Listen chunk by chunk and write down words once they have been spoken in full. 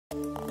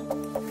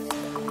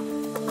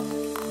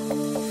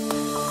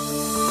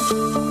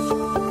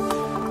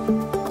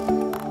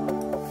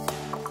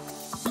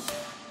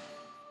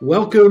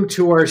Welcome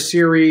to our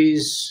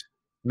series,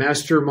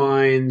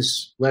 MasterMinds,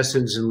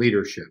 Lessons in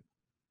Leadership.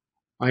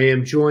 I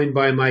am joined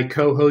by my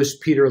co-host,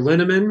 Peter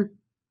Linneman,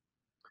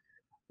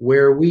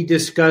 where we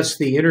discuss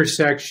the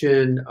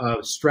intersection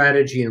of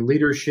strategy and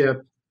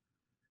leadership,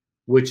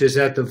 which is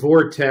at the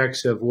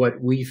vortex of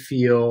what we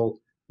feel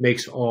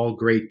makes all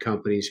great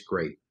companies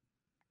great.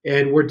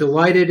 And we're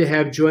delighted to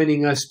have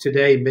joining us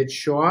today MasterMinds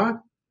Shah,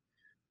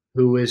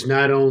 who is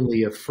not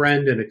only a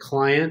friend and a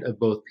client of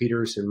both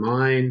Peter's and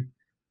mine,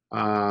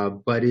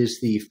 but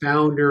is the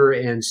founder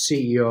and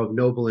CEO of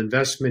Noble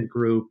Investment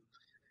Group,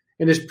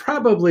 and is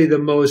probably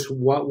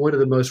one of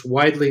the most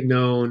widely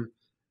known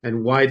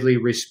and widely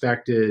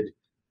respected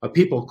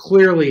people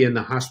clearly in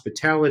the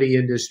hospitality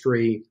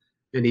industry,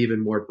 and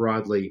even more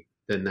broadly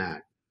than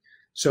that.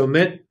 So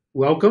Mitt,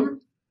 welcome.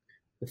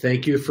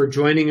 Thank you for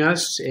joining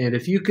us. And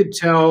if you could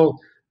tell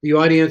the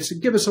audience,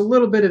 give us a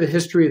little bit of a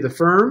history of the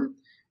firm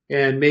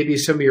and maybe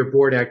some of your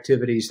board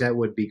activities, that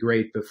would be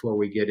great before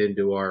we get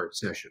into our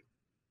session.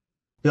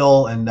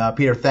 Bill and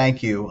Peter,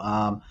 thank you.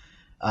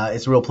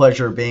 It's a real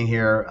pleasure being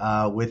here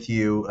with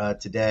you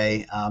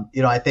today.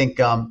 I think,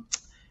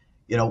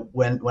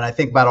 when I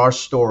think about our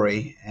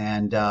story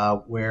and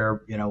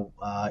where,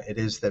 it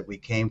is that we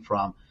came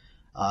from,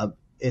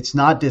 it's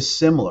not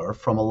dissimilar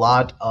from a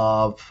lot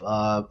of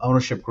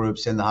ownership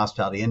groups in the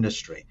hospitality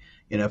industry.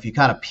 If you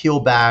kind of peel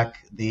back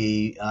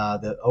the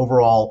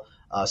overall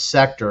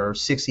sector,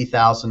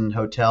 60,000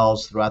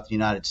 hotels throughout the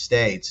United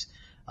States,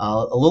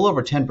 a little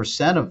over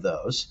 10% of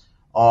those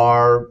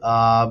are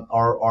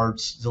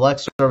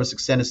select service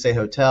extended stay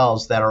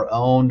hotels that are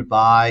owned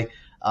by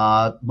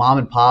mom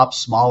and pop,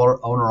 smaller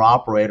owner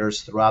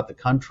operators throughout the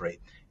country.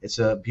 It's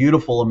a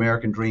beautiful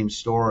American dream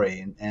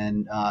story,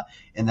 and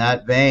in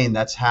that vein,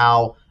 that's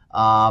how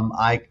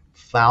I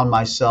found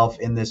myself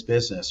in this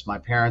business. My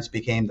parents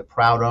became the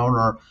proud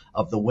owner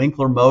of the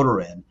Winkler Motor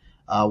Inn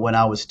when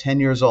I was 10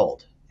 years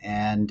old,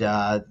 and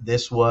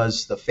this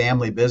was the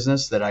family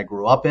business that I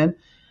grew up in.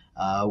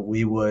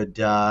 We would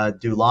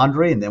do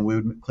laundry, and then we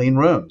would clean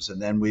rooms,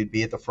 and then we'd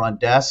be at the front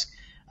desk.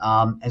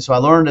 And so I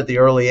learned at the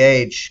early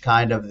age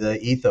kind of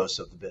the ethos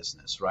of the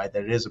business, right?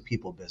 That it is a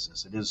people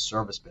business. It is a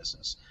service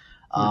business.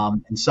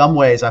 In some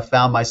ways, I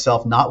found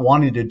myself not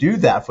wanting to do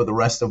that for the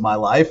rest of my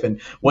life, and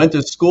went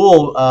to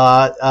school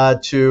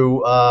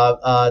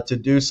to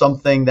do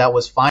something that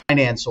was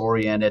finance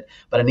oriented,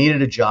 but I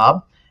needed a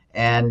job.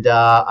 And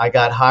I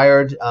got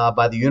hired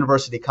by the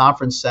University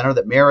Conference Center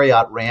that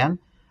Marriott ran.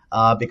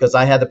 Because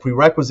I had the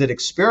prerequisite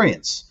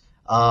experience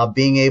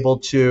being able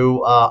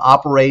to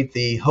operate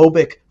the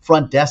Hobic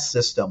front desk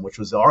system, which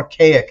was the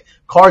archaic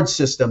card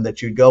system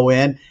that you'd go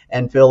in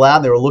and fill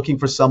out. They were looking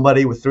for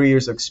somebody with 3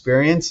 years of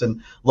experience,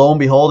 and lo and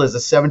behold, as a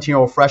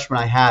 17-year-old freshman,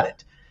 I had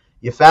it.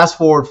 You fast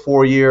forward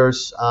 4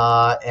 years,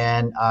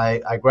 and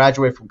I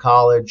graduated from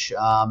college in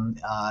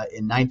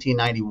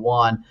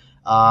 1991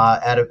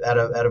 at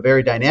a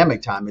very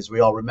dynamic time, as we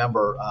all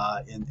remember,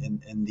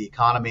 in the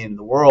economy and in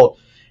the world.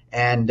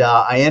 And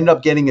I ended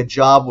up getting a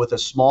job with a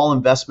small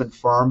investment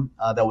firm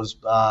that was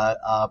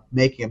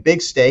making a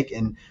big stake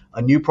in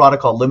a new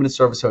product called limited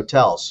service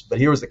hotels. But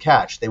here was the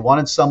catch. They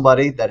wanted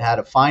somebody that had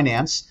a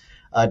finance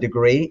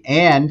degree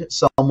and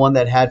someone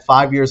that had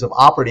 5 years of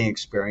operating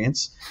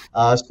experience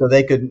so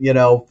they could,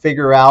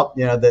 figure out,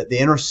 the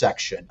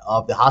intersection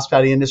of the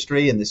hospitality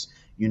industry and this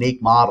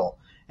unique model.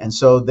 And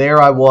so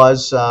there I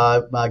was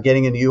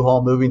getting into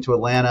U-Haul, moving to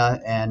Atlanta,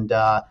 and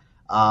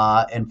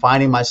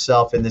finding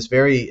myself in this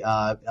very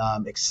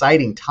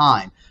exciting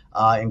time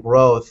in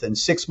growth. And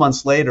 6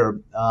 months later,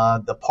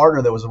 the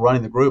partner that was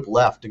running the group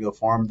left to go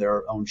form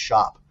their own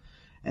shop.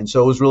 And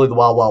so it was really the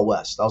Wild Wild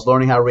West. I was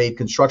learning how to read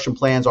construction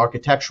plans,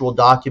 architectural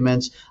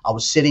documents. I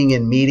was sitting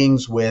in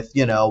meetings with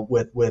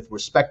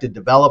respected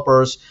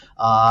developers.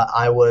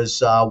 I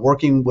was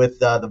working with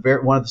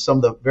some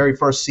of the very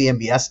first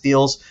CMBS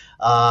deals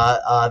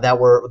that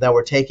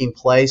were taking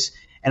place.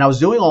 And I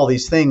was doing all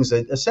these things,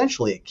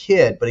 essentially a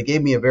kid, but it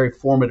gave me a very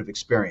formative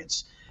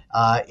experience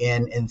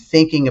in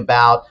thinking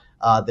about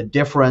the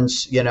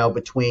difference,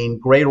 between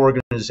great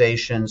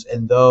organizations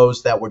and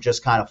those that were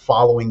just kind of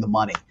following the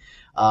money.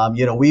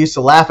 We used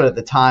to laugh at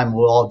the time.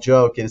 We'll all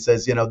joke, and it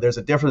says, there's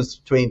a difference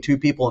between two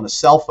people and a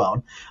cell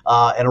phone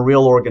and a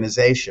real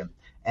organization.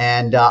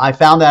 And I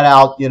found that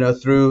out,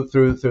 through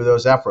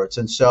those efforts.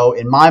 And so,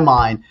 in my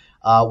mind,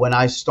 when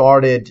I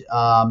started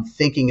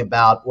thinking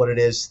about what it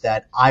is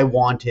that I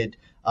wanted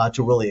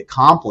to really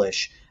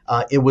accomplish,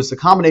 it was the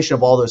combination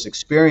of all those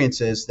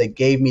experiences that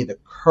gave me the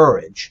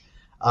courage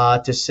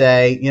to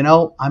say,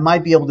 I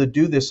might be able to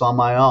do this on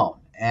my own.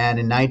 And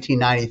in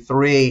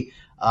 1993,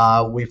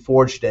 we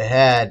forged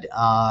ahead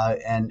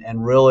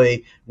and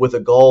really with a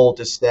goal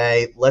to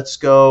say, let's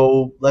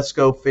go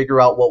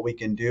figure out what we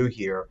can do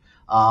here.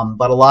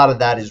 But a lot of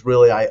that is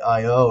really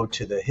I owe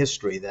to the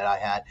history that I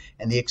had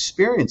and the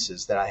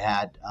experiences that I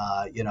had,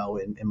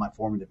 in my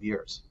formative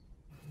years.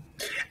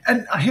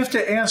 And I have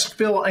to ask,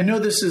 Bill, I know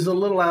this is a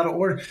little out of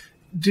order.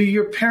 Do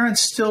your parents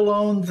still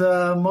own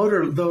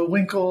the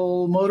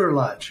Winkle Motor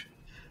Lodge?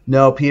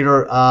 No,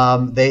 Peter,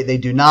 they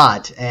do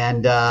not,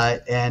 and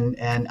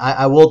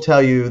I will tell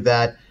you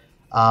that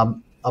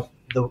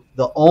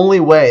the only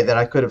way that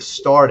I could have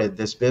started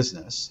this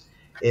business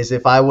is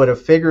if I would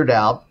have figured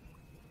out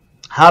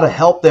how to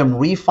help them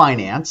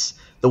refinance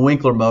the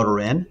Winkler Motor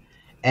Inn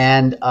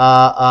and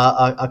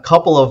a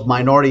couple of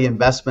minority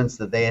investments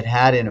that they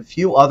had in a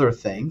few other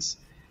things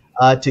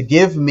to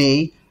give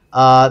me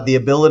the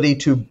ability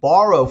to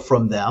borrow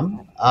from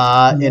them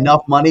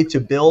enough money to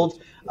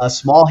build a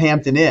small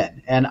Hampton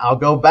Inn. And I'll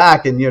go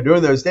back, and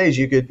during those days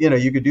you could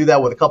do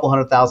that with a couple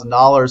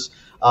 $100,000,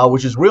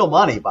 which is real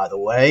money, by the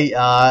way.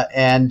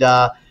 And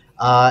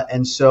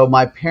so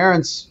my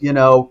parents,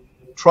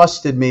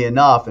 trusted me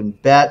enough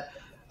and bet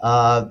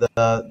the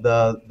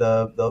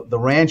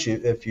ranch,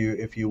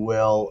 if you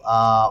will,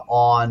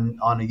 on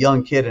a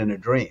young kid and a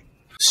dream.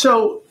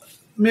 So,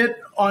 Mitt,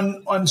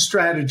 on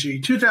strategy,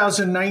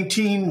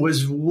 2019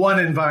 was one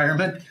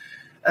environment.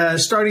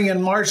 Starting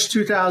in March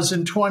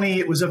 2020,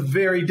 it was a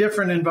very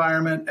different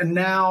environment. And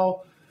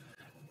now,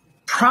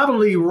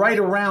 probably right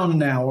around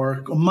now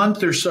or a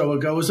month or so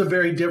ago, is a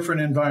very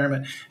different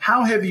environment.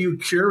 How have you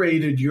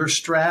curated your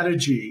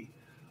strategy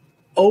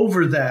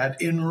over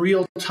that in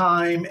real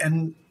time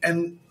and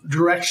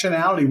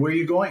directionality? Where are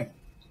you going?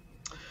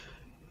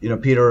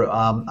 Peter,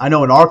 I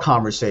know in our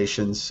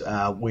conversations,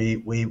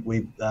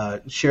 we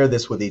share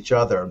this with each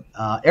other.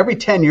 Every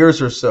 10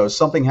 years or so,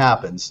 something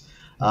happens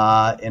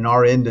in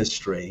our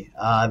industry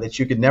that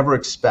you could never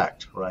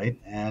expect, right?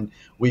 And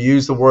we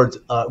use the word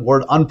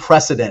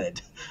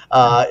unprecedented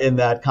in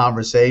that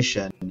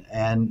conversation.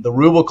 And the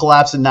ruble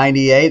collapse in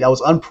 '98, that was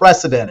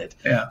unprecedented.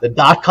 Yeah. The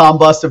dot-com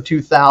bust of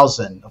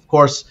 2000, of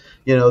course,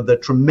 the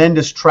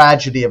tremendous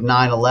tragedy of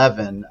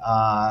 9/11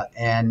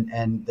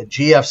 and the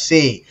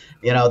GFC,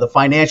 the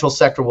financial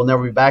sector will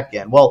never be back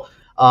again. Well,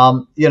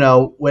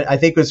 I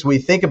think as we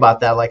think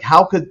about that, like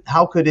how could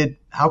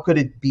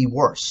it be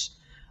worse?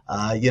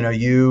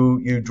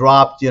 You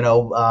dropped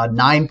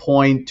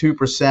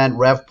 9.2%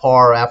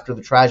 RevPAR after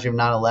the tragedy of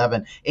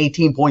 9/11,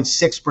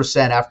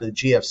 18.6% after the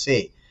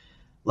GFC.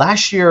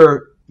 Last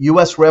year,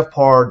 U.S.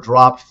 RevPAR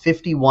dropped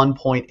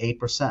 51.8%.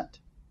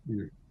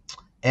 Mm-hmm.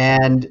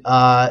 And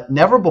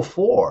never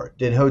before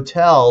did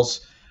hotels,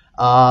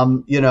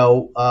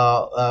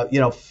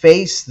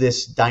 face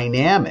this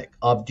dynamic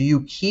of, do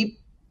you keep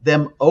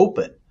them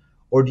open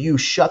or do you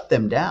shut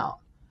them down,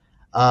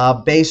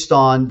 based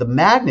on the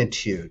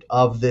magnitude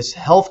of this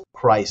health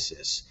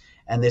crisis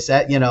and this,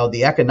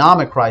 the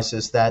economic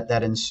crisis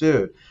that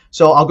ensued.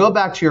 So I'll go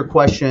back to your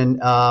question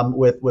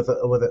with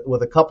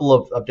a couple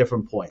of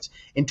different points.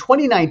 In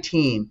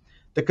 2019,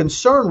 the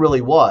concern really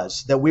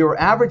was that we were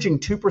averaging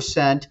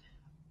 2%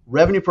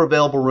 revenue per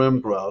available room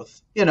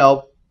growth,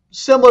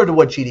 similar to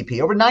what GDP,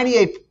 over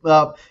 98,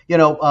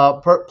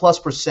 plus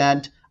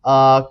percent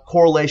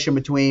correlation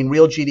between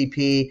real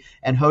GDP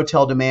and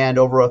hotel demand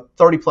over a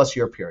 30 plus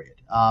year period.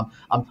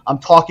 I'm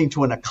talking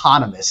to an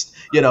economist,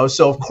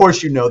 so of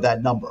course that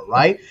number,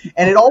 right?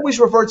 And it always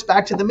reverts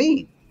back to the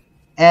mean.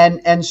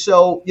 And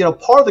so,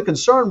 part of the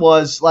concern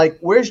was like,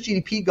 where's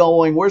GDP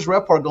going? Where's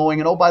RevPAR going?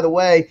 And oh, by the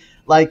way,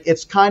 like,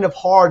 it's kind of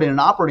hard in an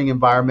operating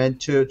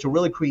environment to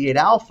really create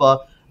alpha,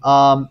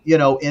 without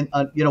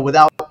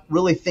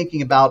really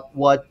thinking about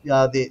what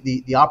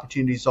the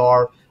opportunities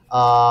are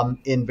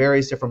in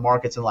various different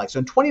markets and like. So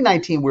in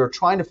 2019, we were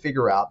trying to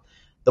figure out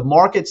the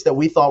markets that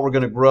we thought were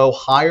going to grow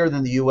higher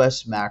than the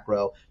U.S.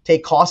 macro,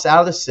 take costs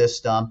out of the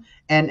system,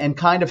 and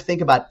kind of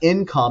think about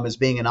income as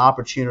being an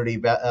opportunity,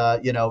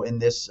 in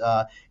this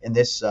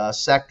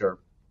sector.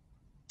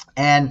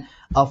 And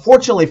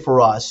fortunately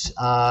for us,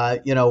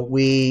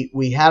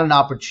 we had an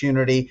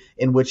opportunity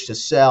in which to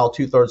sell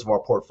 2/3 of our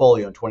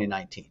portfolio in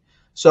 2019.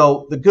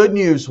 So the good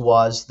news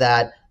was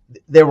that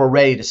they were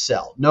ready to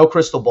sell. No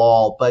crystal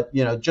ball, but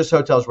just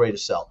hotels ready to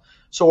sell.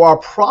 So our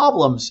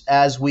problems,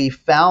 as we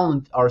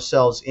found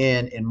ourselves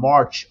in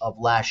March of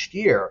last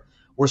year,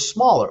 were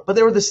smaller, but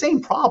they were the same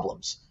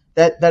problems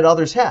that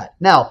others had.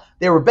 Now,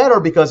 they were better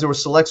because there were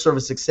select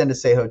service extended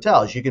stay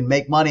hotels. You can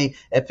make money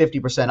at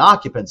 50%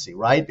 occupancy,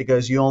 right?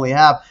 Because you only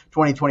have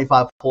 20,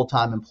 25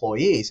 full-time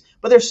employees,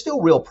 but there's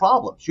still real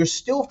problems. You're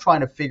still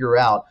trying to figure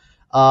out,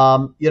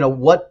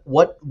 what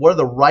are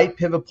the right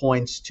pivot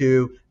points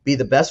to be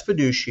the best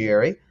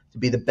fiduciary, to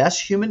be the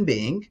best human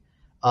being,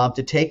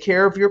 to take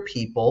care of your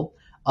people,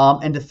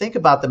 and to think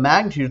about the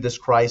magnitude of this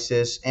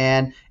crisis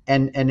and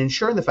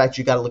ensuring the fact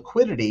you got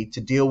liquidity to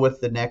deal with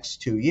the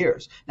next 2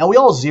 years. Now, we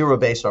all zero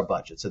base our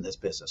budgets in this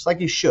business, like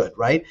you should,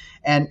 right?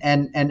 And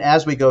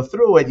as we go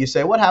through it, you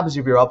say, what happens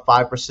if you're up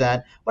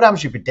 5%? What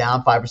happens if you're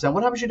down 5%?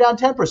 What happens if you're down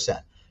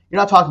 10%?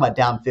 You're not talking about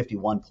down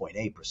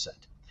 51.8%.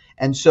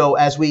 And so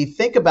as we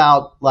think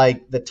about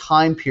like the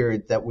time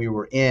period that we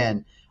were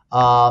in,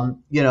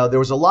 there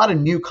was a lot of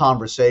new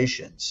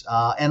conversations,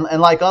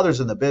 and like others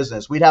in the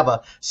business, we'd have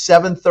a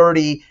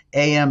 7:30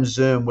 a.m.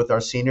 Zoom with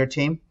our senior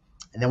team,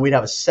 and then we'd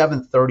have a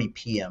 7:30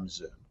 p.m.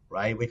 Zoom,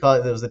 right? We call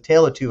it was the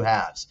tale of two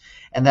halves,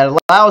 and that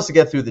allowed us to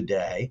get through the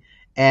day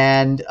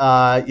and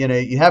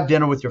you have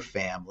dinner with your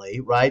family,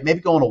 right? Maybe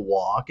go on a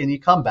walk, and you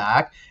come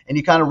back and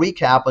you kind of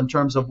recap in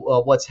terms of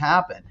what's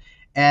happened.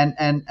 And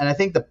I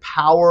think the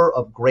power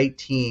of great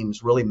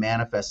teams really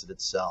manifested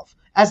itself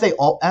as they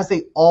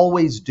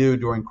always do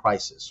during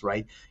crisis,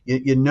 right?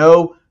 You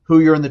know who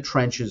you're in the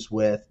trenches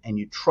with, and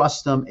you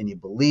trust them, and you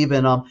believe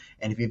in them.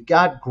 And if you've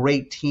got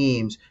great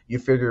teams, you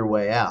figure your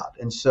way out.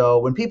 And so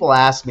when people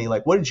ask me,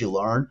 like, what did you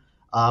learn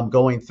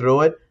going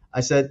through it?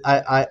 I said,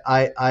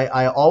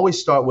 I always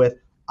start with,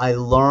 I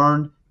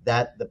learned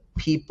that the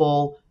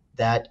people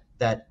that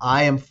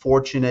I am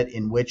fortunate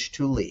in which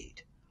to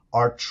lead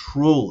are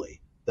truly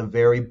the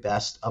very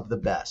best of the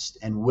best.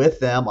 And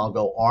with them, I'll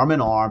go arm in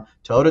arm,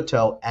 toe to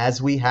toe,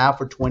 as we have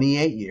for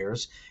 28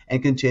 years,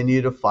 and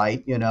continue to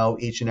fight,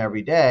 each and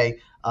every day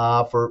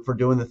for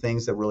doing the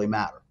things that really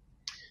matter.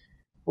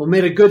 Well,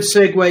 made a good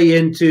segue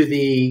into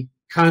the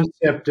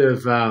concept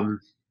of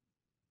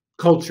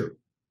culture.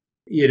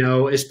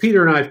 As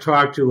Peter and I have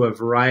talked to a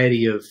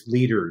variety of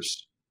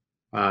leaders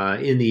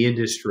in the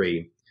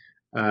industry,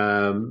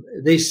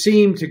 they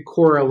seem to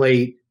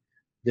correlate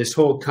this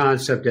whole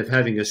concept of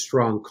having a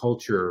strong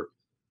culture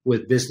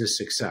with business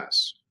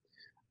success.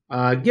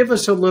 Give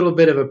us a little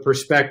bit of a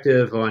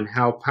perspective on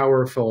how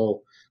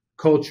powerful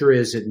culture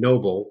is at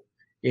Noble,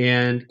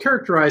 and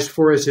characterize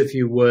for us, if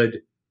you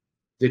would,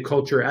 the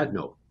culture at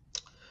Noble.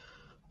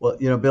 Well,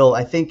 Bill,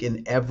 I think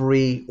in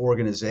every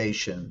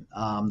organization,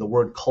 the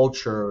word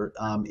culture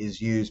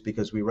is used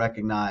because we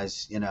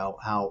recognize,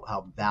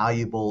 how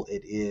valuable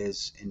it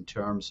is in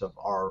terms of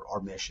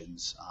our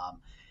missions.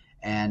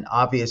 And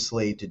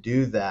obviously, to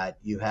do that,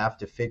 you have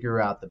to figure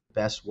out the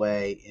best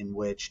way in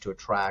which to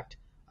attract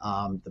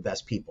the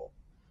best people.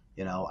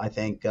 I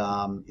think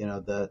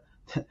the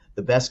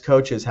best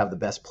coaches have the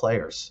best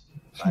players,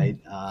 right?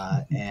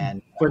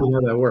 And funny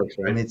how that works,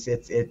 right? I mean,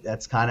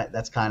 that's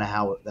kind of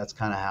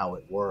how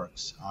it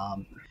works.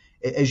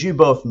 As you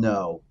both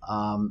know,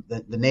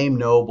 the name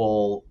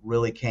Noble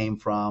really came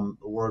from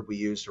the word we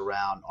used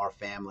around our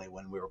family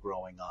when we were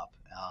growing up,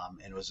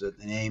 and it was a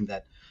name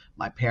that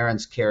my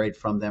parents carried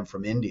from them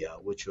from India,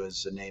 which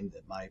was a name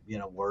that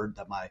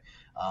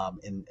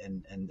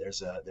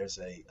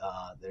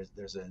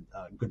there's a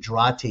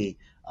Gujarati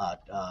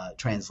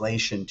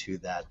translation to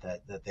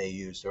that they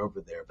used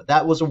over there. But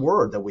that was a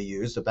word that we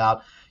used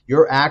about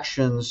your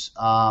actions.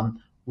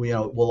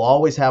 Will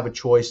always have a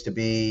choice to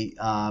be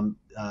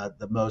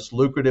the most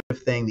lucrative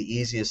thing, the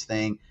easiest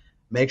thing.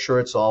 Make sure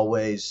it's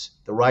always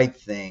the right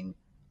thing.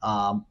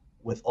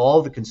 With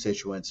all the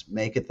constituents,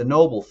 make it the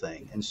noble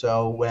thing. And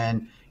so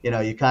when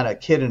you kind of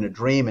kid in a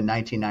dream in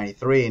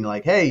 1993 and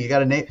like, hey, you got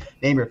to name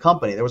your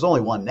company. There was only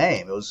one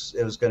name. It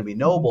was going to be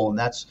Noble, and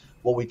that's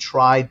what we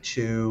tried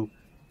to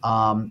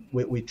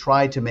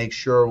make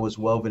sure was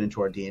woven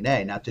into our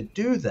DNA. Now, to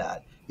do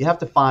that, you have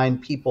to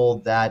find people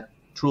that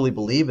truly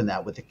believe in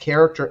that, with the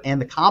character and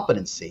the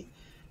competency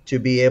to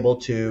be able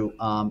to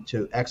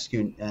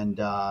execute. And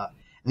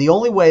the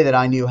only way that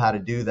I knew how to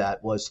do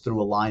that was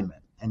through alignment.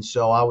 And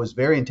so I was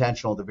very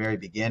intentional at the very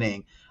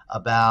beginning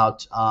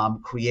about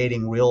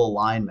creating real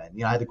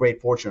alignment. I had the great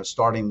fortune of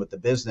starting with the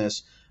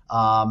business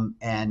and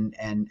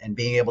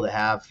being able to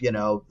have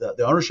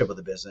the ownership of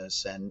the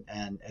business.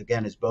 And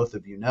again, as both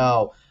of you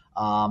know,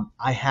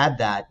 I had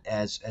that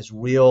as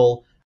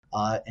real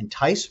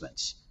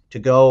enticements to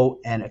go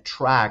and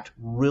attract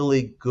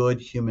really good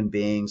human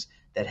beings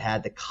that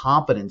had the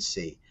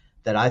competency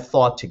that I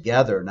thought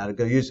together. Now, to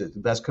go use it,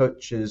 the best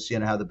coaches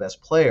have the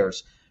best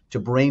players, to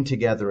bring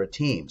together a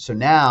team. So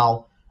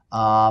now,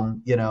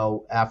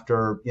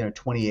 after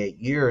 28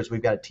 years,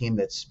 we've got a team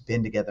that's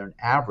been together an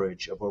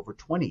average of over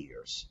 20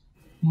 years.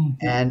 Mm-hmm.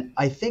 And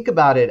I think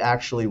about it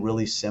actually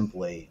really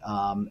simply.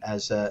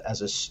 As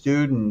a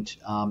student,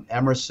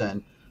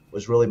 Emerson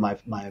was really my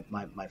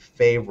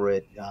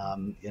favorite,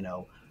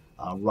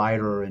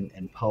 writer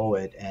and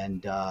poet.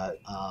 And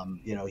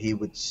he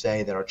would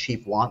say that our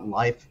chief want in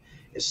life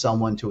is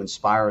someone to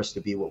inspire us to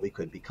be what we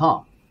could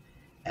become.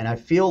 And I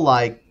feel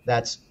like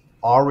that's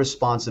our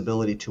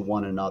responsibility to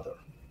one another,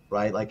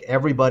 right? Like,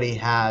 everybody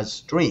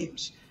has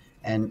dreams,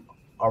 and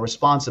our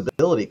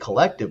responsibility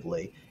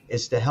collectively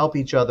is to help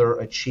each other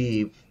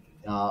achieve,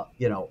 our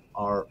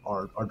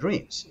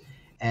dreams.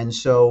 And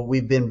so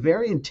we've been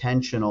very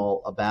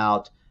intentional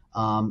about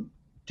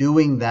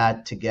doing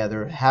that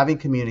together, having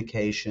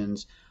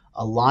communications,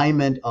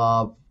 alignment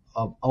of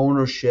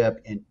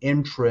ownership and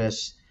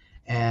interest.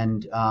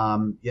 And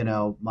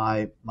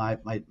my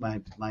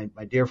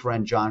dear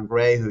friend John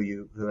Gray,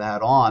 who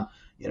had on,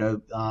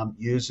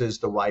 uses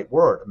the right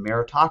word,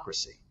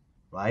 meritocracy,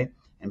 right?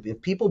 And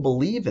if people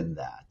believe in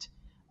that,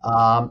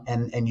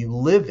 and you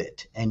live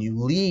it and you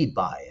lead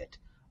by it,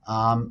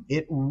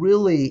 it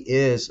really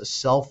is a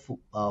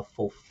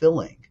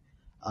self-fulfilling,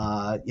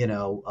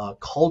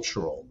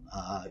 cultural,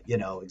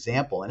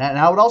 example. And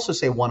I would also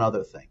say one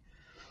other thing.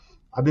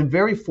 I've been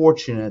very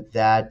fortunate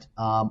that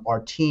our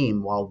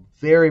team, while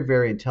very,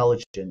 very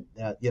intelligent,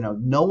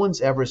 no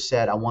one's ever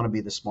said, I want to be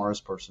the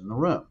smartest person in the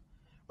room,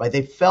 right?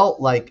 They felt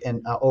like,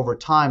 and over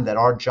time, that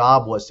our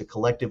job was to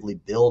collectively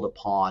build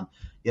upon,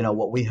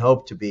 what we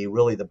hope to be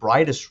really the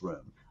brightest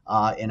room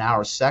in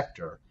our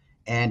sector,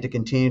 and to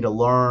continue to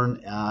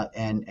learn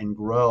and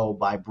grow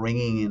by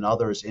bringing in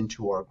others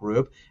into our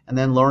group, and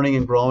then learning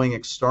and growing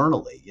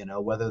externally,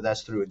 whether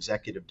that's through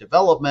executive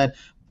development,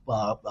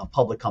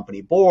 public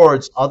company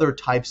boards, other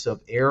types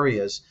of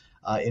areas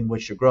in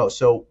which to grow.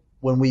 So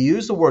when we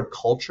use the word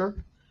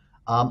culture,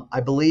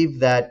 I believe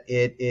that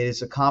it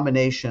is a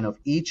combination of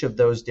each of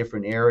those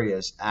different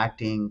areas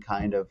acting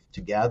kind of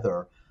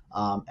together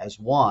as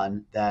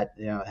one that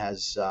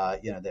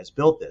that's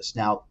built this.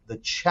 Now, the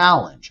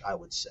challenge, I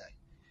would say,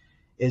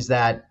 is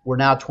that we're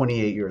now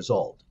 28 years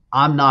old.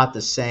 I'm not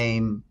the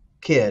same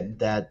kid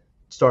that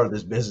started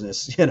this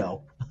business,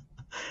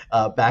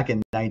 back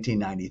in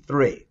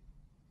 1993,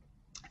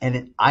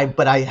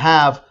 but I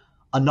have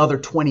another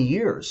 20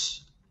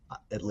 years,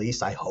 at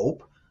least I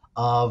hope,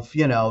 of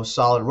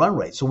solid run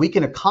rate, so we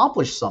can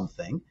accomplish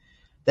something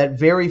that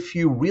very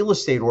few real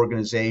estate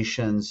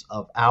organizations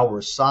of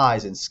our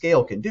size and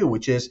scale can do,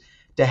 which is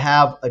to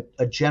have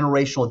a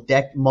generational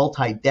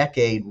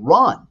multi-decade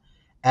run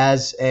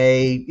as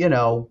a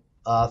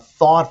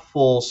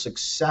thoughtful,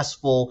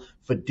 successful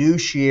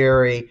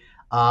fiduciary.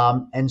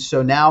 And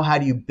so now, how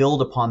do you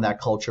build upon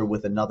that culture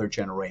with another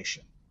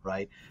generation,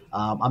 right?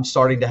 I'm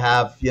starting to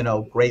have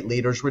great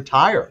leaders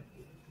retire.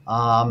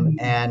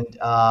 And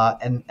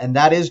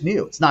that is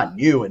new. It's not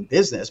new in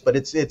business, but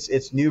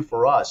it's new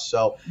for us.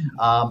 So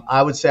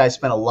I would say I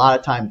spent a lot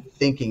of time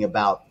thinking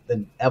about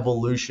the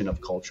evolution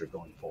of culture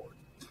going forward.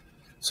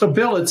 So,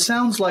 Bill, it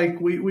sounds like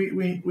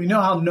we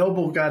know how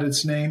Noble got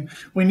its name.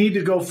 We need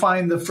to go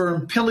find the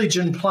firm Pillage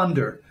and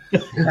Plunder,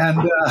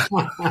 and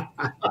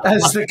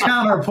as the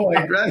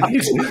counterpoint, right? I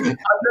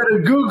better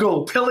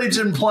Google Pillage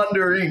and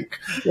Plunder Inc.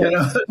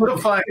 To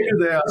find who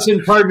they are.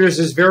 Ferguson Partners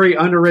is very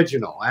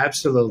unoriginal.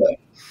 Absolutely.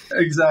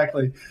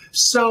 Exactly.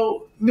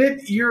 So,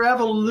 Mitt, your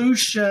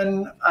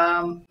evolution,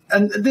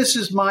 and this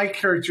is my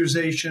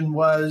characterization,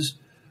 was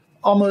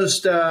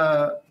almost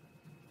hook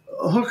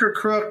or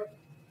crook,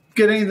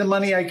 getting the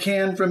money I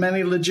can from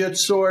any legit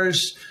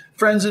source,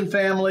 friends and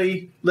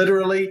family,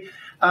 literally,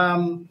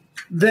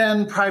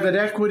 then private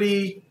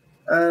equity,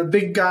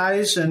 big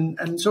guys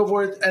and so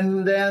forth,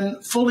 and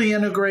then fully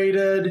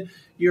integrated,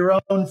 your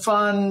own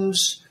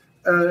funds,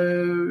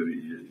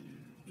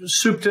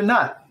 soup to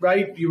nut,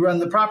 right? You run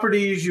the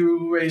properties,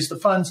 you raise the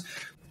funds.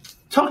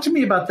 Talk to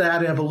me about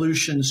that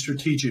evolution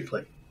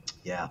strategically.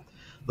 Yeah.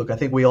 Look, I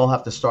think we all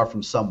have to start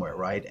from somewhere,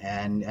 right?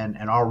 And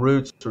our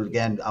roots are,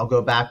 again, I'll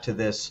go back to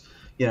this,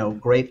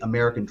 great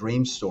American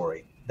dream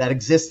story that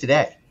exists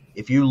today.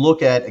 If you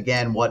look at,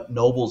 again, what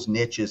Noble's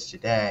niche is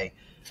today,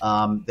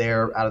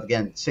 there out of,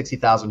 again,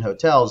 60,000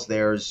 hotels,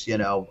 there's,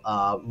 a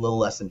little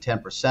less than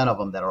 10% of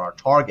them that are our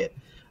target.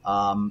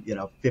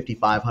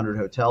 5,500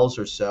 hotels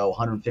or so,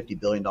 $150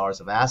 billion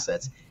of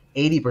assets,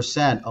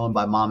 80% owned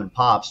by mom and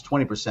pops,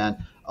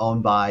 20%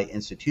 owned by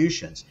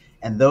institutions.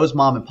 And those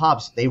mom and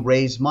pops, they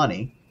raise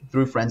money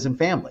through friends and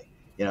family.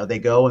 They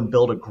go and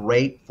build a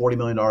great $40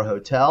 million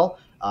hotel.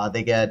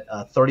 They get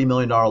a $30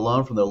 million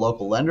loan from their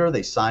local lender.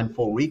 They sign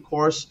full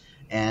recourse,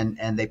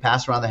 and they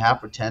pass around the hat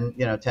for $10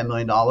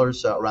 million around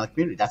the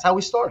community. That's how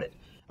we started.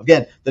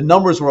 Again, the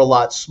numbers were a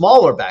lot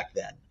smaller back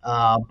then,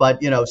 but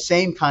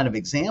same kind of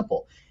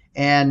example.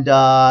 And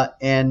that's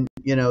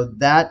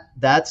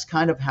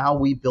kind of how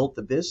we built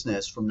the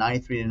business from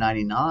 93 to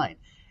 99.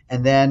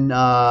 And then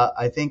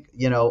I think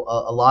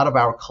a lot of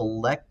our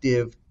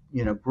collective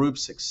group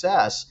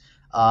success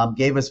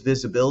gave us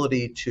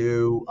visibility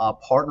to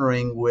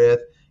partnering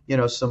with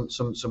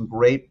some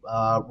great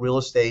real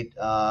estate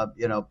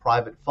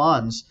private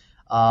funds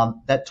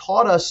that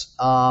taught us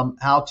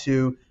how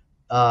to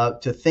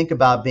think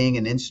about being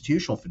an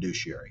institutional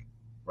fiduciary,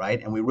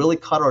 right? And we really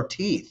cut our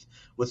teeth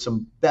with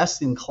some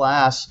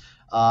best-in-class,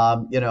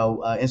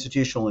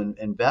 institutional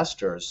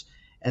investors.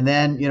 And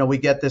then, we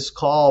get this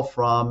call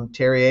from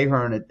Terry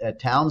Ahern at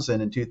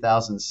Townsend in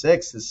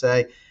 2006 to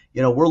say,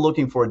 we're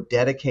looking for a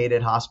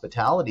dedicated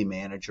hospitality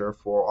manager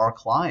for our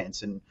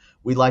clients, and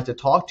we'd like to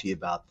talk to you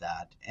about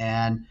that.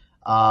 And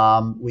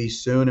we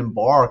soon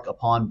embark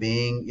upon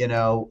being,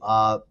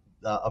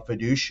 a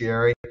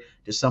fiduciary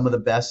to some of the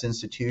best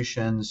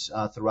institutions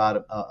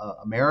throughout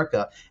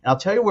America. And I'll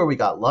tell you where we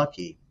got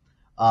lucky.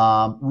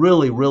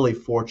 Really, really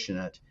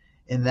fortunate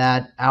in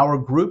that our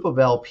group of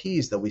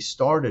LPs that we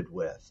started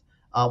with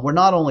were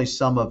not only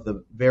some of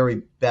the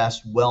very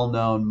best,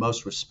 well-known,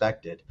 most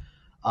respected.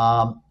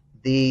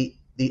 The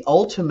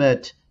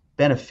ultimate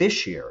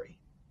beneficiary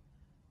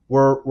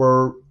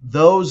were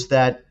those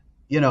that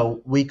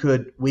we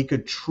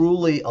could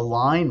truly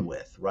align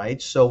with,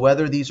 right? So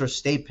whether these are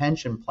state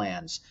pension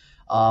plans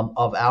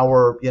of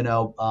our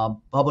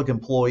public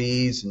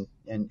employees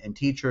and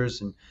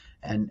teachers and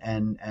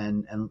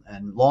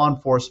law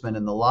enforcement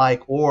and the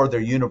like, or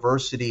their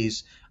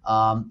universities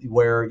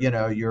where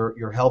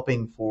you're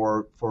helping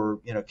for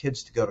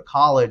kids to go to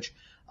college,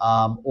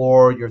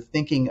 or you're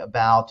thinking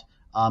about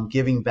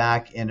giving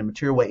back in a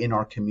material way in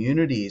our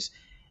communities.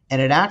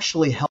 And it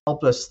actually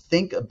helped us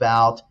think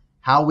about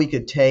how we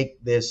could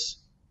take this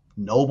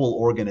noble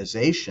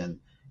organization,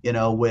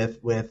 with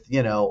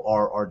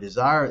our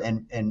desire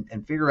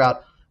and figure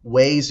out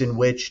ways in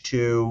which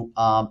to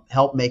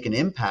help make an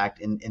impact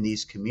in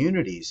these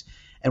communities.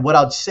 And what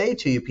I'd say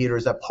to you, Peter,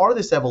 is that part of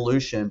this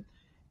evolution,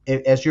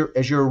 as you're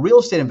a real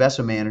estate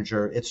investment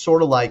manager, it's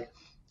sort of like,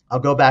 I'll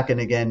go back and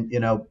again,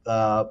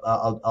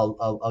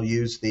 I'll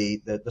use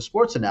the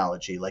sports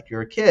analogy. Like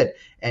you're a kid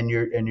and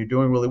you're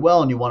doing really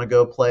well and you want to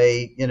go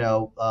play,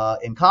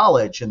 in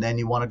college, and then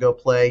you want to go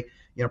play,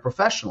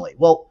 professionally.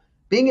 Well,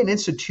 being an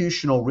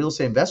institutional real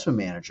estate investment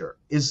manager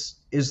is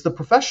the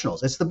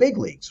professionals. It's the big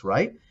leagues,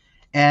 right?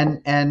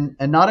 And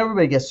not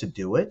everybody gets to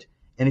do it.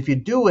 And if you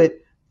do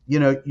it,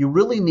 you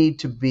really need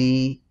to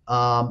be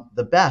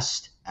the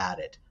best at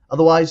it.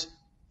 Otherwise,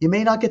 you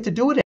may not get to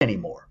do it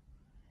anymore.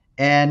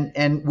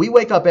 And we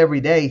wake up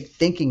every day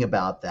thinking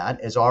about that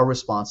as our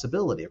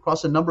responsibility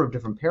across a number of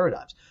different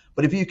paradigms.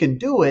 But if you can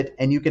do it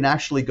and you can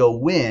actually go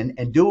win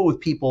and do it with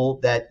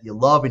people that you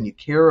love and you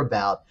care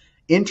about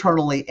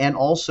internally and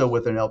also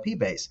with an LP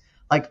base,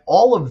 like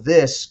all of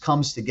this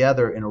comes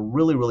together in a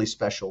really, really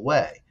special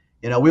way.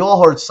 We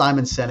all heard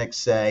Simon Sinek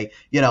say,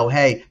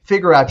 hey,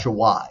 figure out your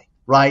why,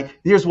 right?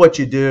 Here's what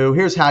you do.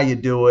 Here's how you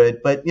do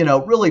it. But,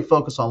 really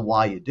focus on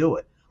why you do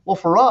it. Well,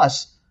 for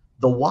us,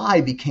 the why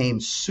became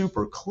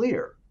super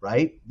clear,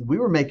 right? We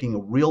were making a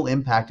real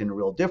impact and a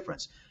real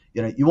difference.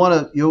 You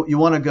want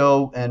to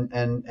go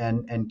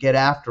and get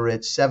after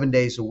it 7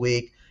 days a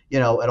week,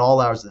 at all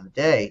hours of the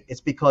day.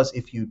 It's because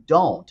if you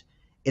don't,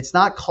 it's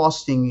not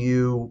costing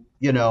you,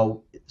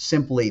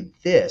 simply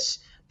this.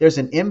 There's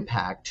an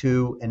impact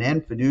to an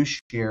end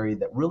fiduciary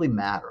that really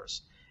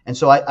matters. And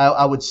so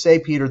I would say,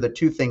 Peter, the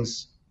two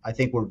things I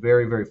think we're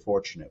very, very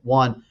fortunate.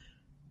 One,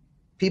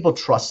 people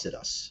trusted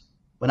us.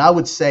 When I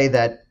would say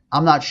that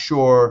I'm not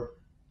sure,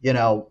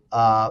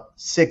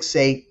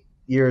 6-8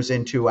 years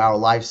into our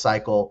life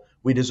cycle,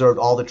 we deserved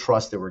all the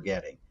trust that we're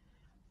getting.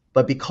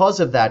 But because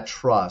of that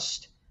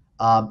trust,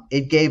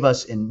 it gave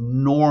us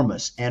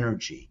enormous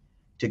energy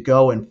to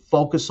go and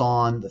focus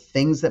on the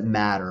things that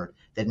mattered,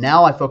 that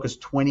now I focus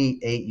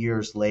 28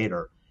 years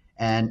later.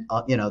 And,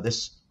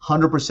 this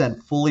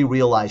 100% fully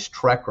realized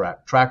track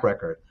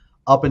record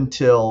up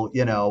until,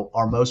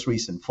 our most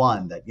recent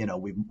fund that,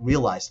 we've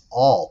realized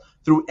all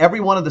through every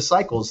one of the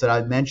cycles that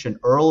I mentioned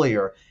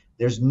earlier.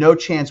 There's no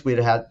chance we'd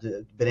have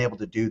been able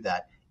to do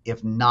that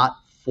if not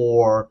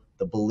for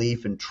the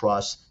belief and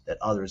trust that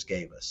others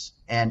gave us.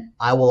 And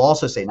I will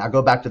also say, now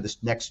go back to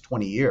this next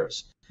 20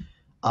 years,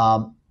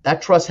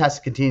 that trust has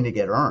to continue to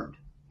get earned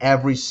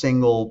every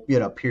single,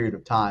 period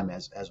of time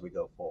as we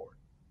go forward.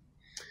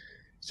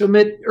 So,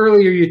 Mitt,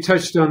 earlier you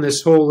touched on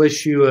this whole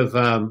issue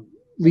of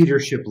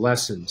leadership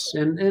lessons.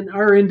 And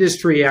our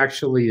industry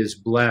actually is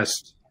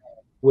blessed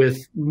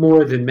with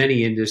more than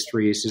many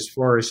industries as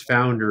far as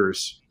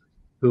founders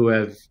who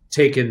have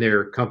taken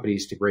their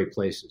companies to great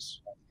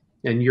places.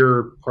 And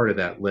you're part of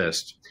that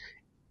list.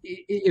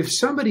 If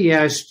somebody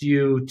asked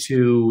you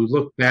to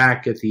look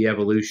back at the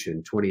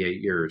evolution,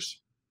 28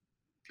 years,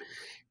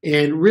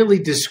 and really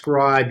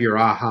describe your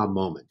aha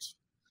moment,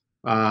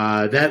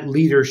 that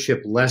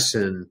leadership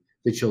lesson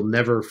that you'll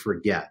never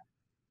forget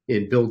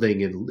in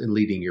building and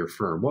leading your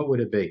firm, what would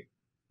it be?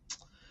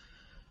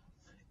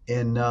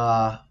 In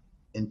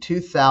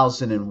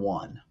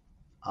 2001,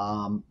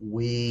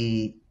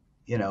 we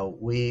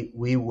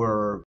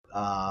were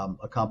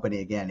a company,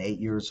 again, 8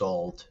 years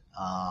old.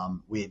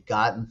 We had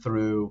gotten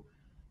through,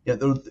 a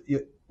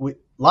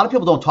lot of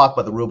people don't talk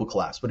about the Rubel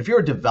collapse, but if you're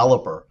a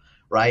developer,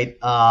 right,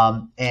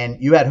 and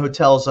you had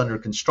hotels under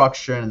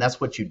construction and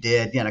that's what you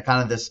did,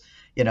 kind of this,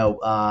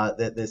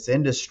 this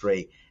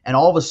industry, and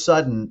all of a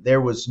sudden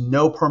there was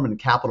no permanent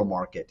capital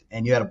market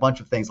and you had a bunch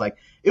of things, like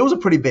it was a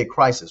pretty big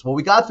crisis. Well,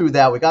 we got through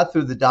that. We got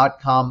through the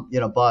 .com,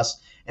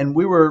 bust, and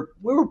we were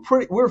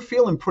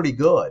feeling pretty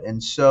good.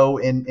 And so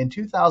in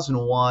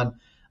 2001,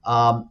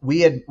 we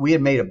had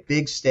made a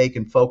big stake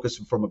and focus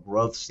from a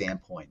growth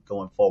standpoint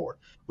going forward.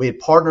 We had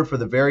partnered for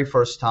the very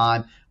first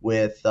time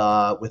with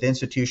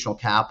institutional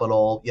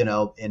capital, in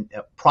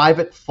a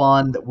private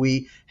fund that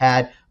we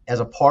had as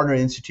a partner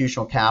in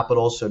institutional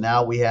capital. So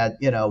now we had,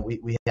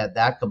 we had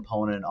that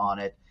component on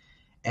it.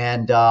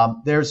 And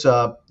there's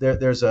a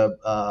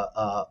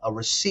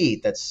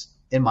receipt that's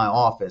in my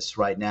office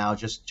right now,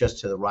 just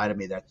to the right of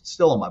me, that's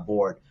still on my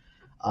board.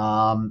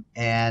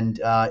 And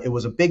it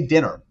was a big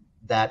dinner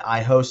that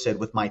I hosted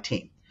with my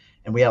team.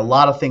 And we had a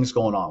lot of things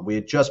going on. We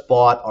had just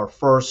bought our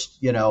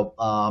first,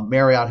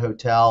 Marriott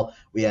hotel.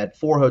 We had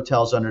 4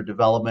 hotels under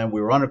development.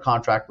 We were under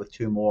contract with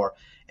 2 more.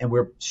 And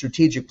we're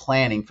strategic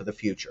planning for the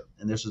future.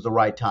 And this was the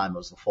right time. It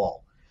was the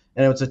fall.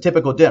 And it was a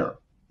typical dinner.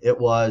 It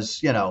was,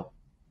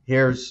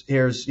 here's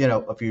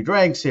a few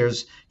drinks.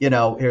 Here's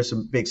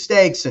some big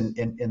steaks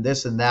and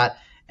this and that.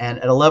 And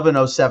at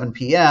 11:07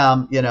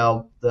 p.m.,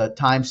 the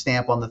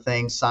timestamp on the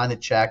thing, sign the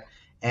check,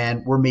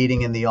 and we're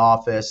meeting in the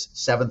office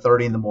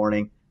 7:30 in the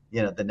morning,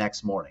 the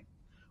next morning.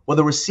 Well,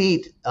 the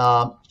receipt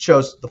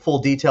shows the full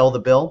detail of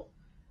the bill,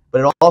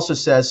 but it also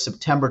says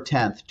September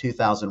 10th,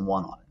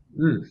 2001 on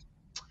it.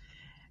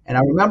 And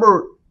I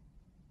remember,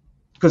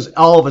 because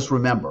all of us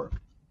remember,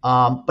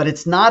 But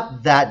it's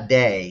not that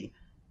day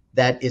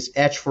that is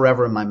etched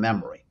forever in my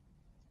memory,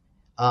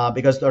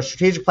 because our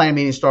strategic planning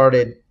meeting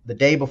started the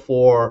day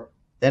before,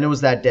 then it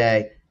was that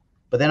day.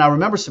 But then I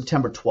remember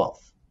September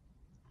 12th.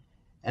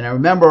 And I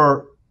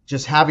remember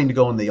just having to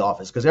go in the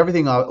office because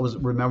everything I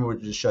remember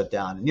was just shut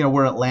down. And,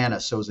 we're in Atlanta,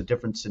 so it was a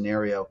different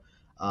scenario,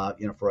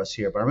 for us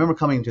here. But I remember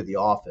coming to the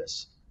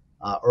office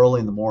early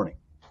in the morning.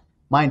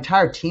 My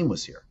entire team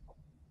was here,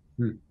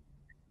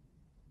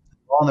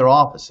 all in their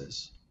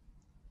offices.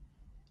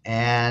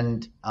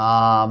 And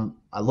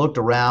I looked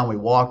around, we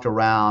walked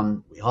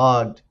around, we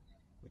hugged,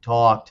 we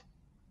talked,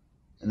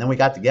 and then we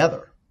got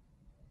together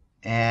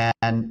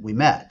and we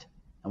met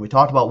and we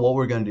talked about what we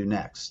were going to do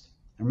next.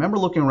 I remember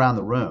looking around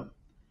the room,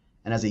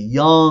 and as a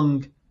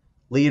young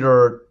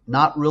leader,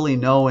 not really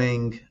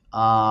knowing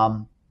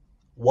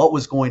what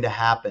was going to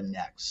happen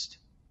next.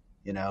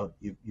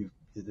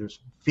 There's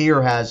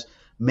fear has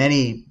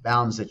many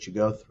bounds that you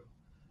go through,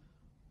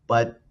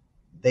 but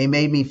they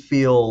made me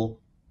feel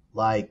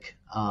like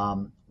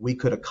we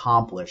could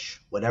accomplish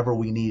whatever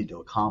we needed to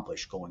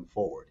accomplish going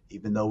forward,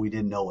 even though we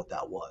didn't know what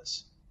that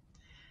was.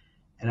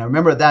 And I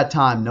remember at that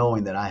time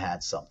knowing that I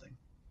had something.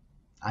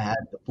 I had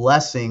the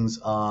blessings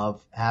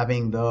of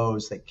having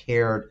those that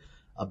cared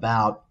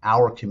about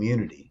our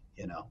community,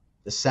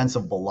 the sense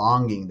of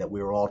belonging that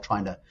we were all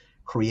trying to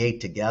create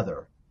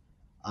together.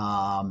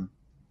 And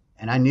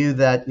I knew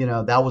that,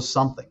 that was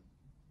something.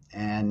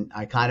 And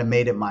I kind of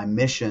made it my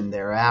mission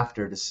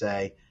thereafter to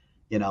say,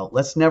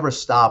 let's never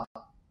stop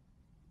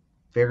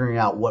figuring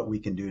out what we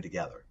can do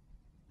together.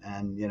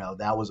 And,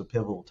 that was a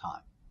pivotal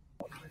time.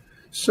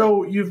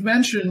 So you've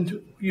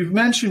mentioned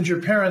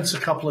your parents a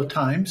couple of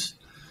times.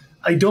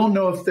 I don't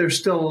know if they're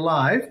still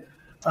alive.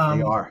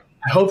 They are.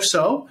 I hope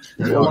so.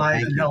 They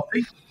alive and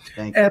healthy.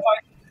 Thank you. And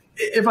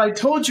if I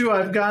told you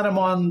I've got them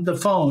on the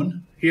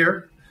phone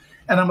here,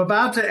 and I'm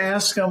about to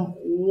ask them,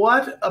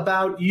 what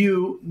about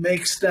you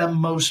makes them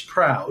most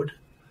proud?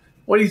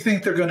 What do you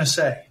think they're going to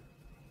say?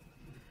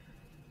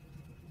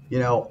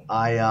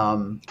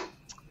 I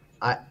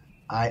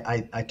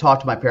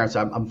talked to my parents.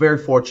 I'm very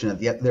fortunate.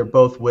 They're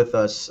both with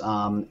us,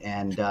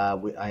 and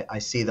I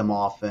see them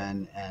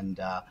often. And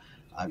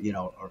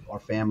our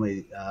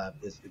family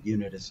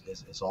unit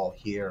is all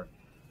here.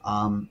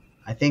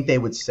 I think they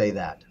would say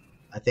that.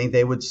 I think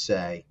they would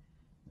say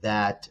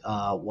that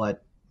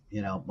what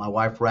my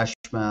wife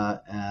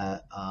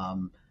Reshma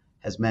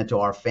has meant to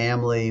our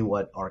family,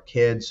 what our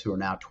kids who are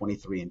now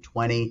 23 and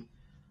 20,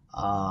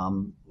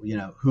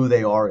 who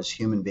they are as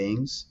human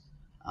beings.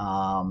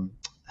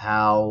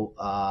 How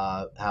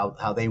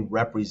they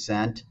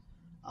represent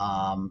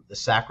the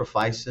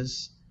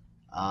sacrifices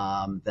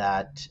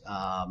that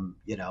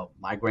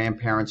my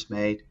grandparents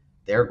made,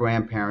 their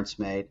grandparents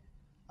made,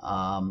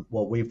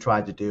 what we've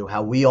tried to do,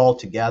 how we all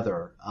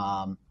together,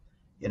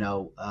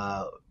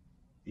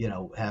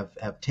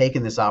 have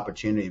taken this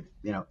opportunity,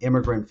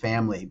 immigrant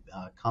family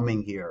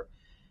coming here,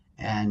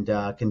 and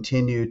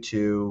continue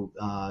to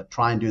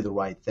try and do the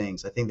right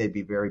things. I think they'd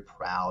be very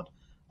proud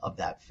of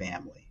that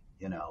family.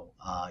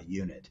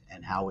 Unit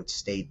and how it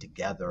stayed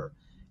together,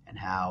 and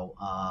how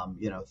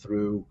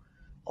through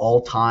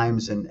all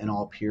times and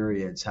all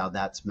periods, how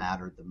that's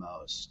mattered the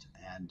most.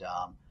 And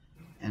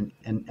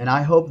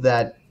I hope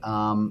that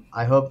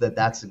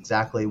that's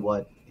exactly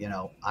what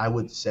I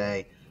would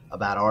say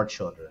about our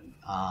children.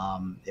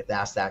 If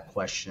asked that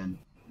question,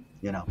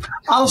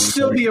 I'll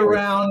still be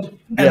around,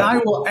 and I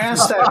will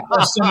ask that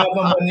question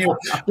of them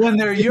when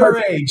they're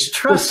your age.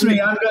 Trust me,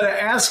 I'm going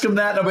to ask them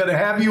that, and I'm going to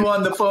have you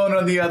on the phone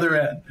on the other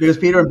end. Because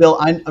Peter and Bill,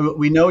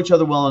 we know each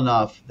other well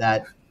enough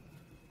that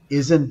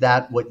isn't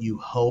that what you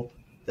hope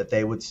that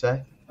they would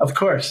say? Of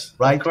course,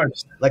 right? Of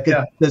course. Like,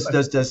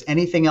 does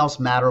anything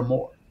else matter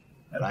more?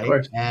 Right? Of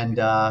course. And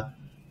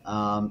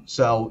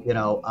so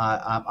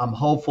I'm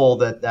hopeful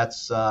that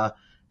that's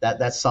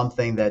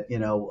something that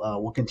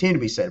will continue to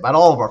be said about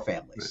all of our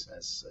families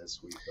as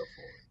we go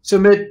forward. So,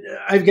 Mitt,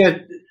 I've got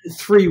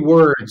 3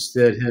 words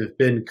that have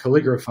been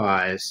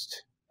calligraphized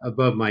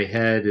above my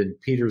head, and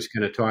Peter's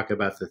going to talk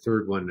about the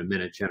third one in a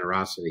minute: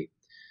 generosity.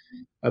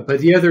 But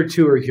the other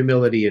 2 are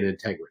humility and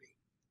integrity.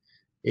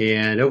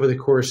 And over the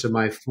course of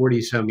my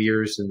 40-some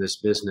years in this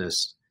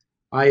business,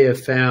 I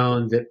have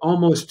found that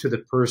almost to the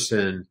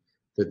person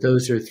that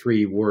those are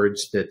 3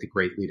 words that the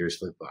great leaders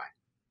live by.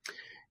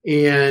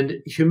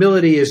 And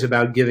humility is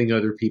about giving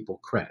other people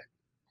credit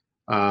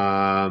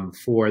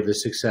for the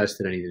success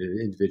that any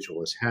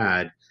individual has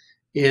had.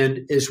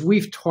 And as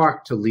we've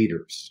talked to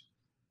leaders,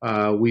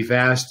 we've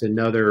asked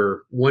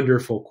another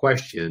wonderful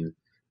question,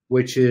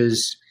 which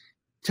is,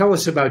 tell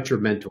us about your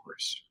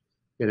mentors.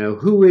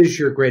 Who is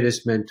your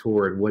greatest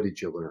mentor and what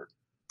did you learn?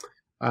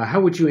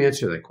 How would you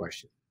answer that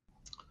question?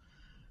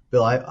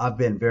 Bill, I've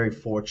been very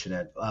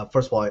fortunate.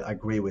 First of all, I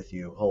agree with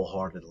you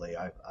wholeheartedly.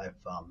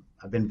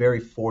 I've been very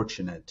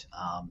fortunate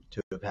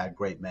to have had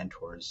great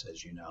mentors,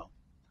 as you know.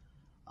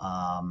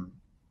 I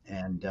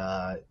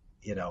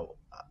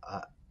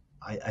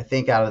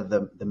think out of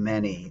the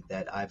many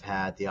that I've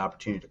had the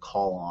opportunity to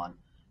call on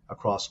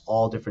across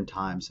all different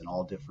times and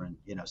all different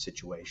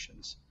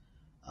situations,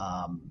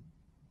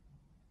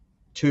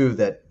 two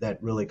that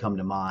really come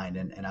to mind,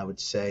 and I would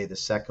say the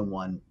second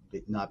one,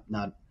 not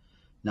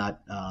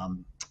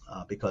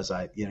because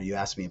you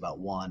asked me about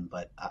one,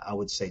 but I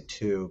would say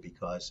two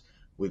because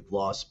we've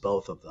lost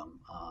both of them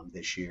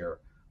this year,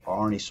 are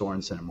Arnie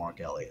Sorensen and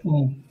Mark Elliott.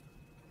 Mm.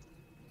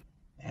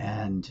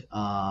 And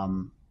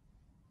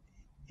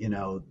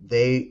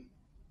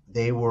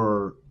they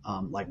were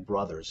like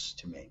brothers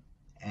to me,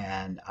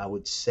 and I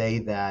would say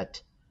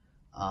that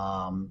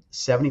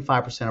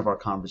 75% of our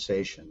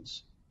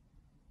conversations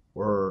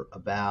were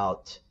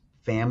about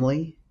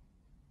family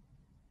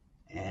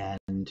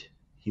and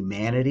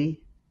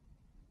humanity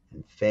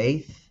and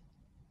faith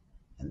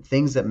and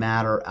things that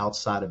matter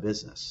outside of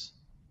business.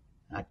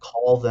 And I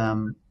call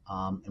them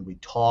and we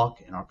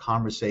talk, and our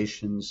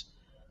conversations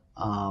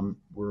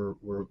we're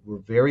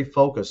very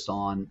focused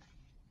on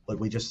what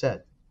we just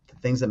said, the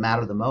things that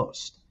matter the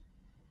most.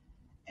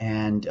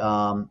 And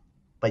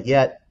but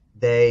yet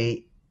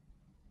they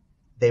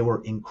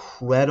were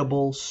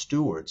incredible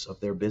stewards of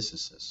their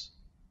businesses,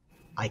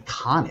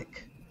 iconic,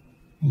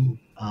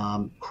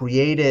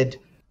 created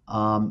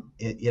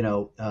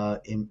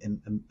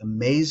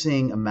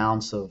amazing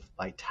amounts of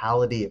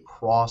vitality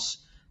across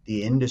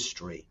the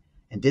industry,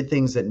 and did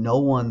things that no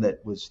one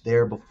that was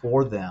there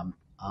before them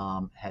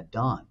had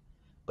done.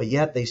 But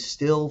yet they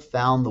still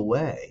found the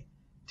way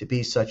to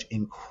be such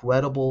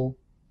incredible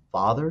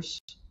fathers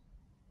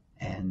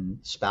and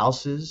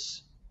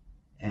spouses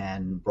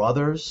and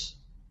brothers,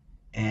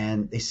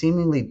 and they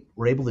seemingly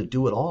were able to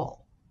do it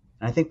all.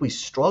 And I think we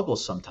struggle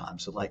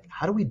sometimes with, like,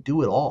 how do we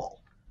do it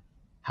all?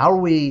 How are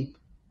we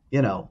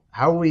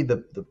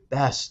the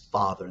best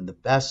father and the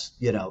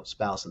best,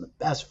 spouse and the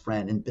best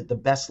friend and the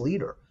best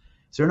leader?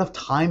 Is there enough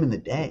time in the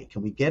day?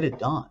 Can we get it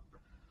done?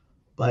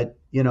 But,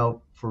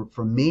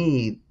 for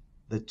me,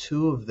 the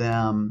two of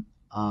them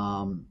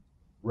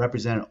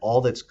represented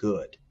all that's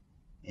good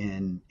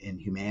in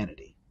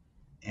humanity.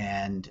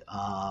 And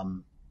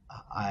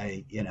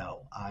I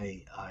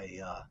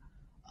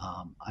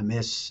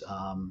miss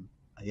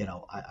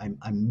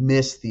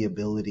the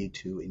ability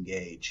to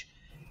engage.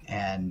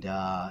 And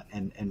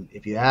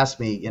if you ask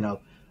me,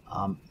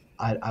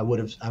 I would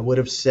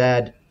have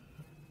said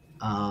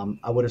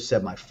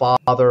my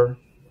father,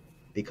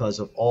 because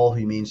of all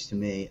he means to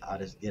me. I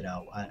would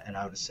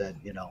have said,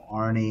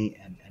 Arnie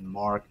and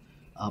Mark,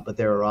 but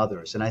there are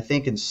others. And I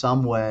think in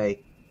some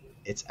way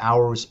it's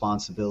our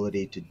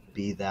responsibility to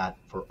be that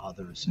for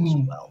others as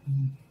well,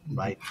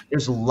 right?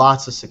 There's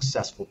lots of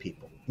successful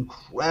people,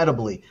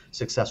 incredibly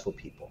successful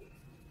people.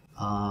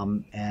 But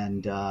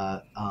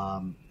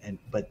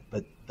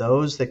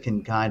those that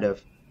can kind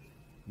of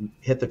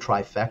hit the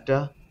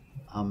trifecta,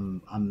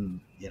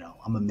 I'm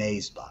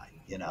amazed by,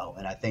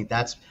 and I think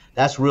that's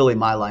really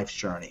my life's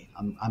journey.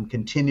 I'm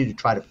continuing to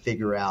try to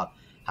figure out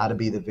how to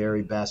be the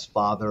very best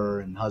father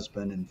and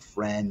husband and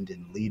friend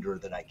and leader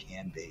that I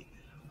can be,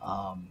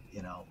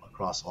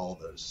 across all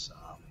those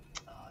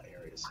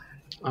areas.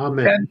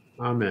 Amen.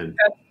 Amen.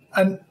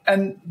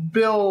 And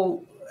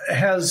Bill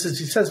has, as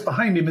he says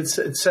behind him, it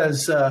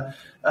says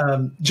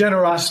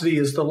generosity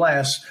is the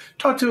last.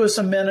 Talk to us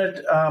a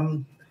minute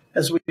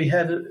as we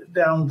head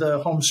down the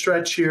home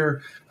stretch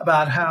here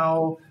about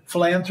how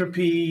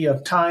philanthropy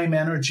of time,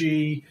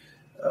 energy,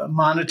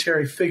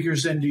 monetary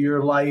figures into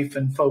your life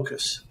and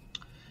focus.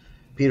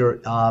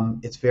 Peter,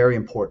 it's very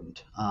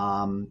important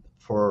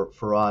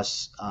for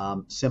us,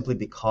 simply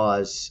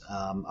because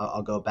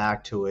I'll go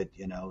back to it,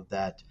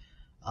 that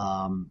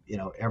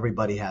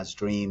everybody has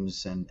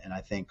dreams, and I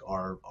think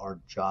our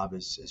job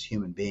as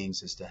human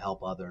beings is to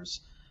help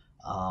others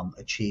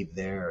achieve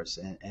theirs.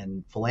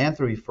 And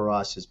philanthropy for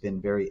us has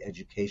been very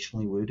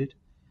educationally rooted.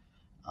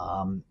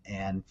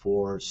 And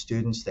for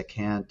students that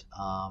can't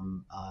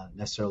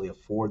necessarily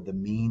afford the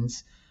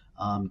means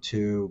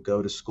to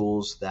go to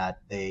schools that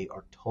they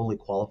are totally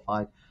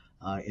qualified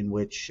in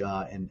which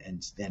and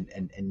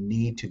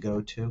need to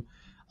go to,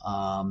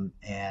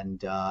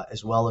 and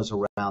as well as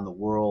around the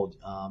world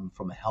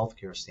from a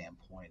healthcare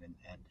standpoint, and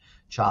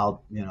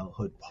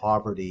childhood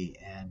poverty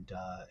and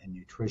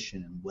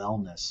nutrition and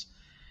wellness.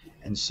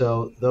 And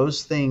so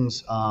those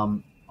things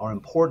are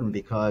important,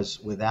 because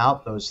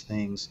without those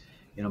things,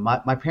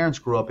 my parents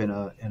grew up in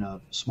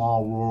a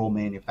small rural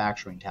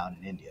manufacturing town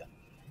in India,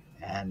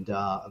 and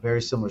a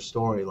very similar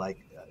story,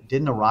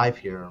 didn't arrive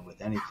here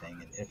with anything.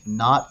 And if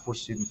not for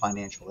student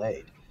financial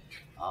aid,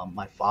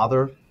 my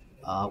father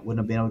wouldn't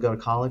have been able to go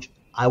to college.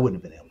 I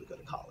wouldn't have been able to go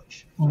to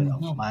college.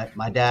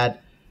 My dad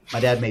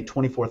made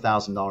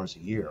 $24,000 a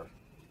year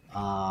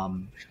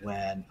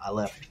when I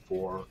left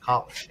for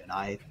college, and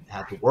I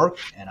had to work,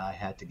 and I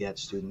had to get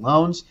student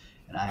loans,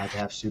 and I had to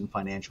have student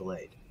financial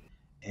aid.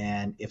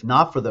 And if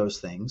not for those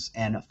things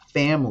and a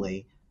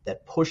family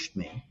that pushed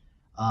me,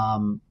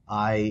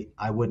 I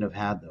wouldn't have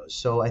had those.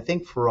 So I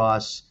think for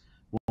us,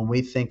 when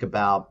we think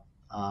about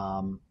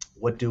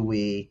what do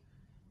we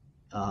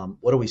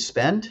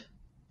spend,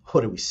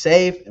 what do we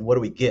save, and what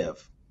do we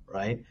give,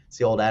 right? It's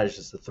the old adage,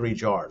 it's the three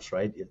jars,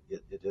 right? Et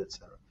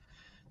cetera.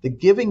 The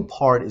giving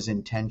part is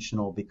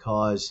intentional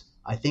because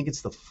I think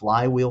it's the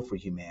flywheel for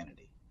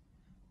humanity.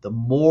 the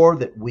more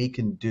that we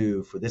can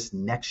do for this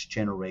next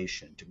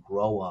generation to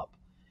grow up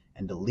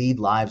and to lead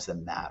lives that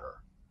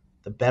matter,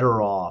 the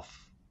better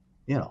off,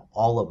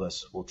 all of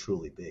us will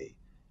truly be.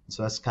 And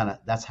so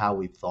that's how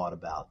we've thought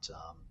about,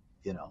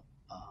 the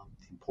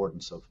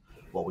importance of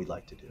what we'd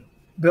like to do.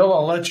 Bill,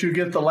 I'll let you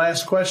get the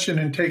last question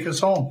and take us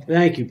home.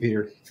 Thank you,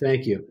 Peter.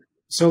 Thank you.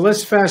 So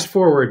let's fast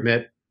forward,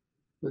 Mitt,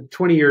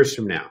 20 years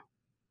from now.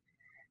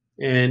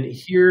 And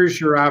here's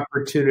your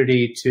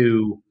opportunity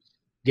to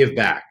give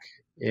back.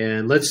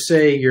 And let's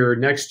say your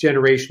next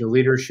generation of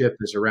leadership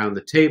is around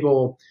the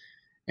table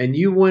and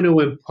you want to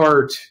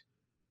impart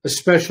a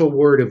special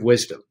word of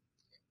wisdom,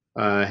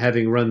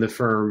 having run the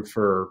firm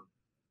for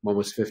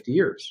almost 50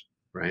 years,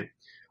 right?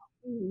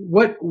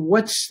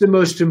 What's the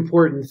most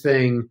important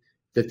thing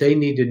that they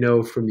need to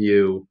know from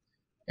you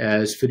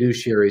as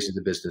fiduciaries of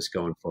the business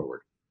going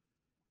forward?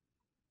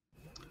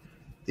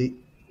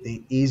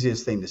 The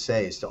easiest thing to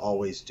say is to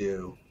always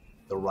do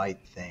the right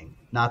thing,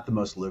 not the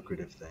most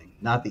lucrative thing,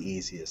 not the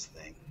easiest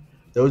thing.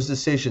 Those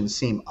decisions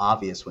seem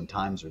obvious when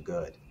times are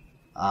good.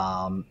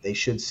 They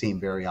should seem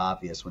very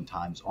obvious when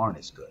times aren't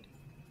as good,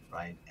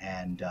 right?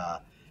 And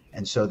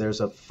so there's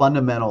a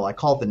fundamental, I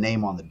call it the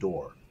name on the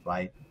door,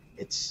 right?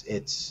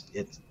 It's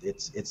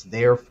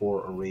there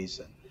for a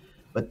reason.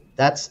 But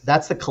that's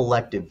the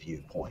collective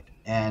viewpoint.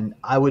 And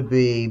I would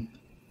be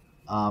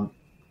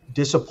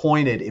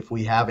disappointed if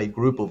we have a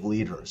group of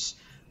leaders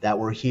that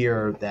were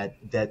here that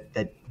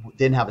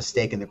didn't have a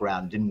stake in the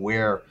ground, didn't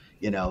wear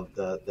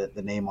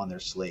the name on their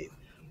sleeve.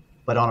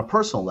 But on a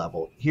personal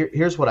level,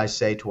 here's what I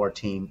say to our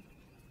team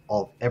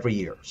every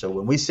year. So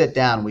when we sit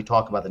down and we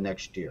talk about the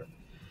next year,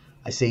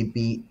 I say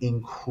be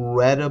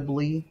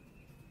incredibly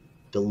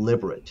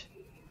deliberate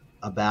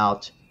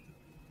about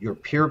your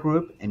peer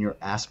group and your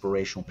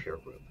aspirational peer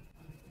group.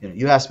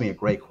 You asked me a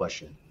great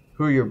question.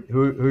 Who are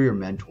your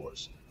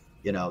mentors?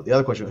 The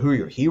other question, who are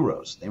your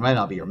heroes? They might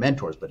not be your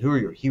mentors, but who are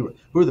your heroes?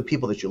 Who are the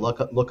people that you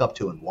look up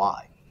to and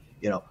why?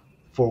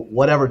 For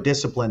whatever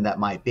discipline that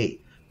might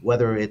be,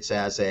 whether it's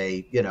as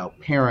a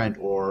parent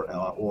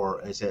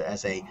or as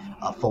a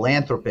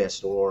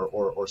philanthropist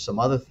or some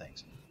other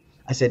things.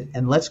 I said,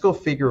 and let's go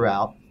figure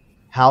out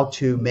how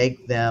to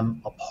make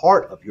them a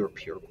part of your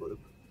peer group,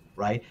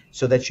 right?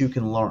 So that you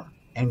can learn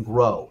and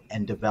grow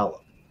and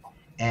develop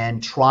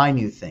and try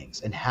new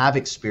things and have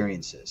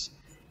experiences.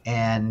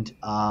 And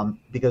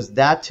because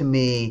that to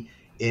me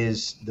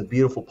is the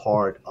beautiful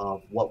part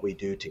of what we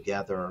do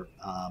together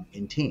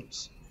in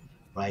teams,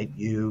 right?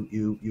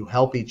 You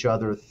help each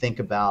other think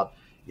about,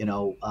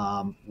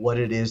 what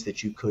it is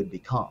that you could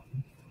become,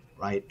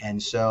 right?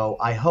 And so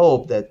I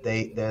hope that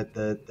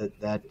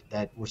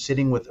that we're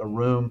sitting with a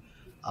room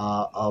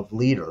of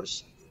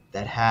leaders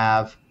that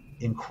have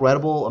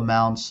incredible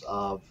amounts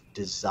of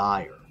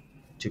desire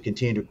to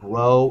continue to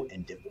grow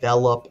and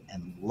develop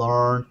and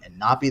learn and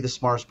not be the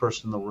smartest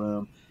person in the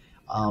room,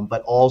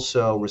 but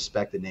also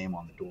respect the name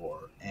on the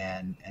door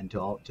and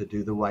to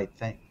do the right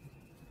thing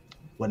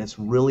when it's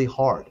really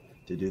hard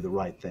to do the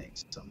right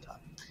things sometimes.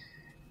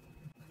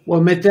 Well,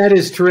 Mitt, that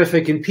is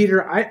terrific. And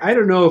Peter, I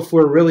don't know if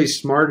we're really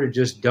smart or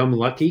just dumb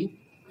lucky,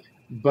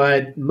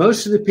 but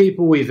most of the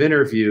people we've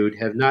interviewed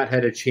have not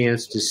had a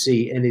chance to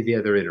see any of the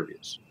other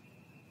interviews.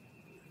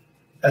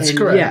 That's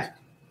correct. Yet,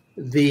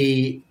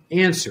 the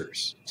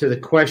answers to the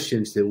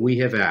questions that we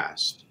have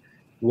asked,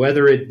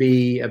 whether it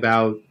be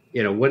about,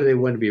 what do they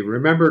want to be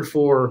remembered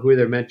for, who are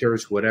their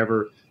mentors,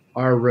 whatever,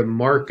 are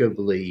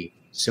remarkably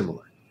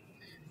similar.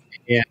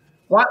 And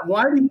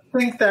why do you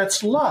think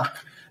that's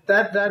luck?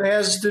 That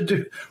has to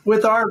do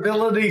with our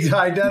ability to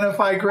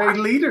identify great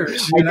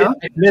leaders.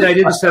 I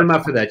didn't set them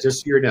up for that, just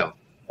so you know.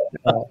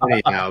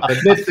 Anyhow, but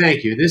Mitt,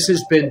 thank you. This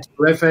has been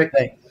terrific,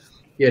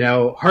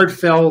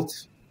 heartfelt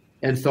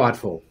and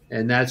thoughtful.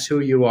 And that's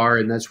who you are,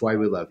 and that's why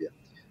we love you.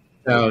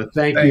 So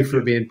thank you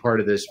for being part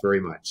of this very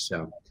much.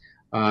 So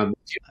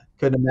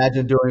couldn't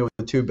imagine doing it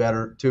with two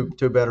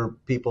better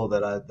people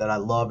that I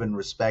love and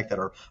respect that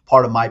are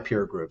part of my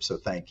peer group. So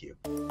thank you.